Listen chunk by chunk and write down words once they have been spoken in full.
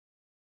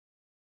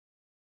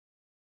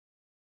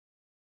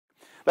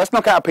Let's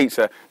knock out a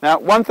pizza. Now,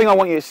 one thing I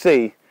want you to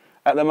see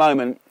at the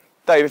moment,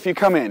 Dave, if you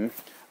come in,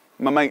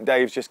 my mate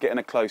Dave's just getting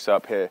a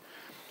close-up here.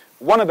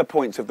 One of the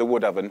points of the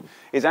wood oven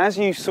is as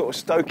you sort of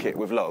stoke it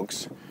with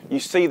logs, you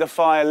see the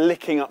fire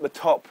licking up the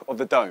top of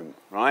the dome,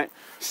 right?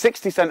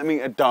 60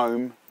 centimetre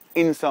dome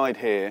inside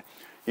here.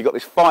 You've got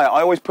this fire.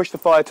 I always push the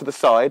fire to the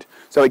side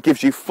so it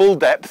gives you full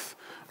depth.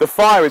 The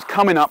fire is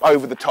coming up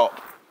over the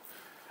top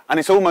and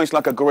it's almost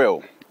like a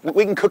grill.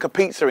 We can cook a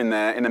pizza in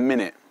there in a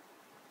minute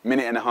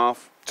and a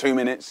half, 2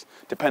 minutes,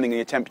 depending on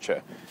your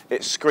temperature.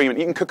 It's screaming.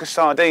 You can cook a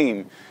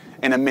sardine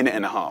in a minute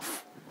and a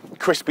half.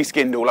 Crispy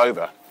skinned all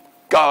over.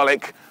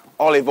 Garlic,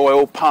 olive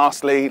oil,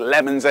 parsley,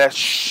 lemon zest,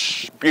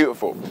 shh,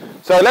 beautiful.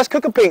 So let's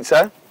cook a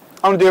pizza.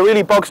 I'm going to do a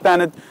really bog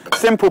standard,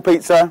 simple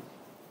pizza.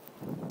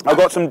 I've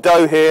got some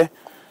dough here.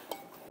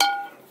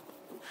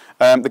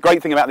 The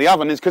great thing about the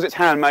oven is because it's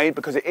handmade,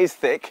 because it is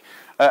thick,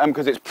 and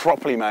because it's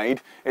properly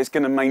made, it's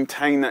going to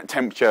maintain that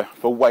temperature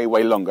for way,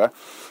 way longer.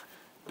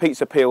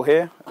 Pizza peel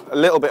here, a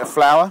little bit of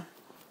flour.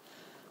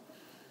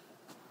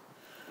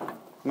 I'm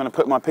going to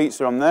put my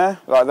pizza on there,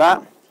 like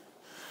that.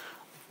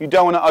 You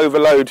don't want to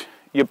overload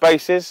your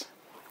bases.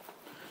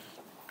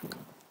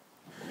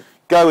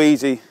 Go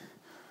easy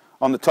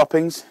on the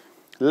toppings.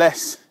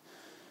 Less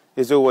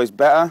is always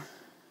better.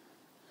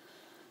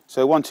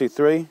 So 1, 2,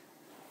 3.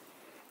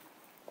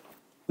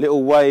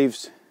 Little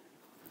waves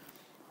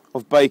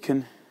of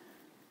bacon.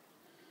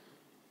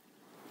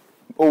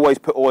 Always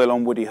put oil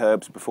on woody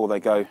herbs before they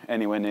go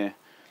anywhere near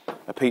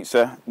a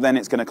pizza. Then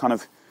it's going to kind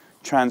of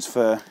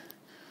transfer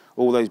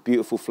all those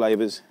beautiful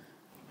flavours.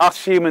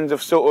 Us humans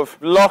have sort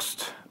of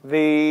lost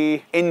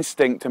the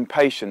instinct and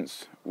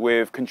patience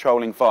with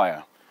controlling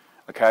fire,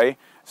 okay?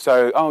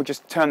 So, oh,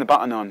 just turn the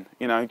button on,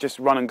 you know, just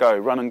run and go,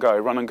 run and go,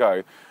 run and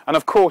go. And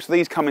of course,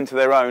 these come into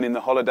their own in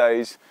the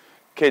holidays,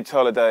 kids'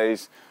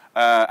 holidays,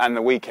 and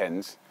the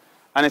weekends.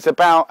 And it's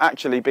about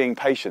actually being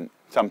patient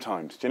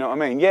sometimes, do you know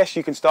what I mean? Yes,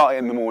 you can start it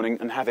in the morning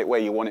and have it where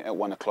you want it at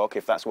 1 o'clock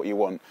if that's what you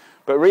want.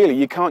 But really,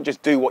 you can't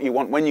just do what you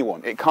want when you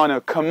want. It kind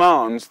of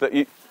commands that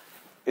you...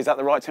 Is that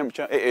the right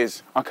temperature? It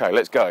is. Okay,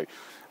 let's go.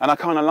 And I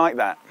kind of like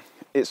that.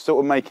 It's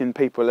sort of making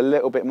people a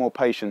little bit more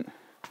patient.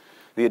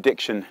 The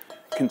addiction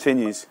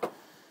continues.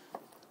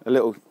 A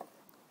little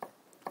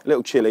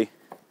chilly,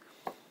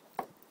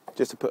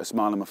 just to put a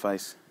smile on my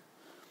face.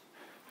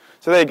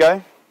 So there you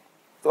go.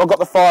 I've got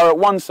the fire at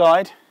one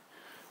side,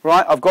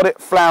 right? I've got it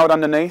floured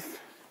underneath,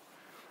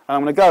 and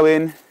I'm going to go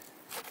in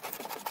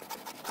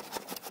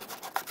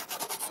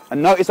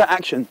and notice that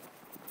action.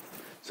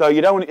 So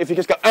you don't want, if you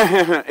just go,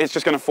 it's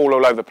just going to fall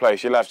all over the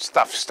place. You'll have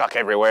stuff stuck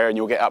everywhere, and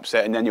you'll get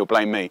upset, and then you'll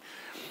blame me.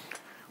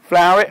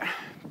 Flour it,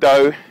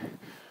 dough.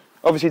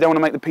 Obviously, you don't want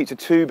to make the pizza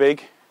too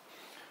big,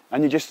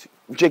 and you just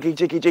jiggy,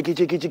 jiggy, jiggy,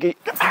 jiggy, jiggy.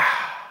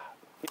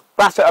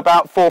 That's at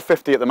about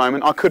 450 at the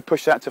moment. I could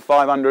push that to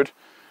 500.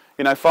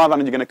 You know,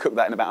 500, you're going to cook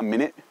that in about a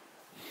minute.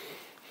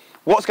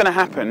 What's going to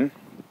happen,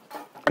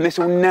 and this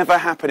will never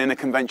happen in a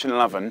conventional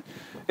oven,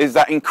 is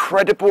that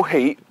incredible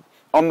heat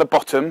on the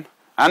bottom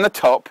and the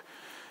top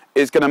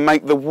is going to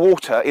make the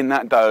water in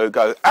that dough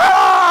go,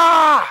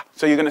 ah!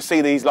 So you're going to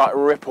see these like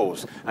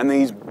ripples and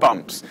these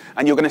bumps,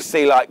 and you're going to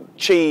see like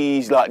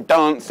cheese like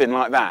dancing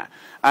like that.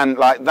 And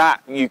like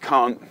that, you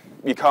can't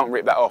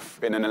rip that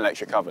off in an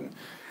electric oven.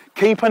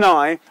 Keep an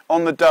eye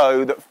on the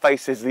dough that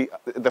faces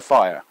the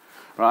fire,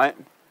 right?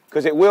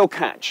 Because it will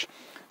catch.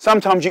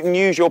 Sometimes you can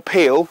use your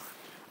peel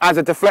as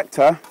a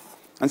deflector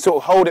and sort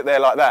of hold it there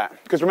like that.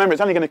 Because remember,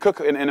 it's only going to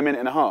cook in a minute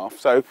and a half.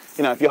 So,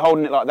 you know, if you're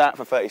holding it like that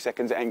for 30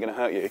 seconds, it ain't going to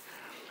hurt you.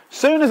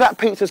 Soon as that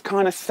pizza's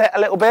kind of set a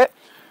little bit,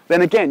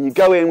 then again, you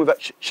go in with a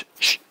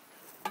shh.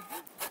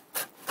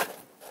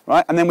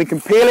 Right? And then we can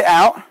peel it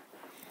out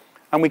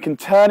and we can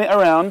turn it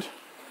around.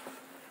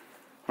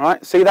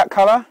 Right? See that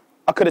colour?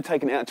 I could have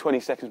taken it out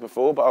 20 seconds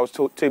before, but I was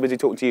too busy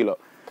talking to you lot.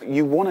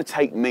 You want to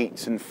take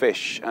meats and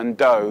fish and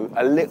dough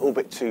a little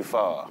bit too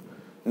far.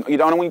 You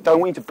don't want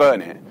you to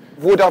burn it.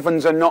 Wood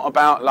ovens are not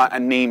about like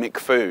anemic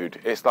food.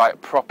 It's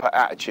like proper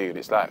attitude.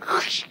 It's like,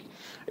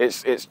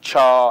 it's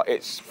char,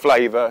 it's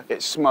flavour,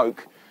 it's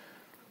smoke.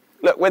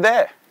 Look, we're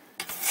there.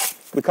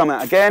 We come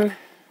out again.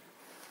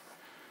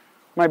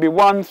 Maybe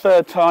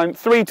 1/3 time,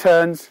 3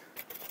 turns.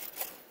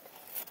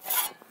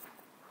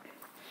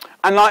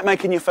 And like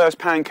making your first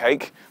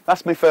pancake,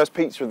 that's my first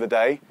pizza of the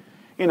day.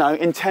 You know,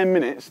 in 10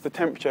 minutes, the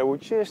temperature will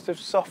just have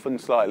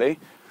softened slightly,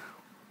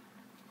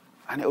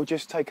 and it will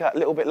just take a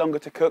little bit longer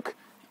to cook.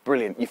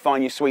 Brilliant. You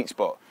find your sweet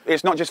spot.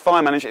 It's not just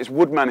fire management, it's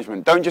wood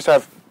management. Don't just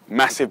have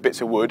massive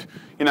bits of wood.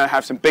 You know,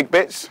 have some big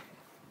bits.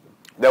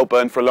 They'll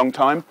burn for a long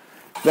time.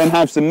 Then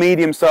have some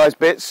medium-sized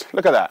bits.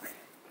 Look at that.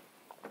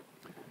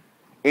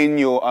 In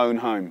your own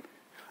home.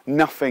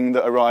 Nothing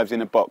that arrives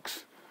in a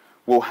box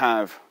will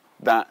have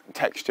that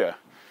texture,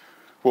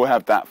 will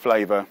have that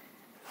flavour.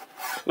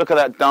 Look at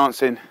that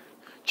dancing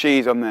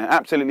cheese on there.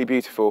 Absolutely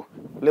beautiful.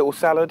 Little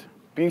salad,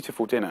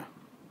 beautiful dinner.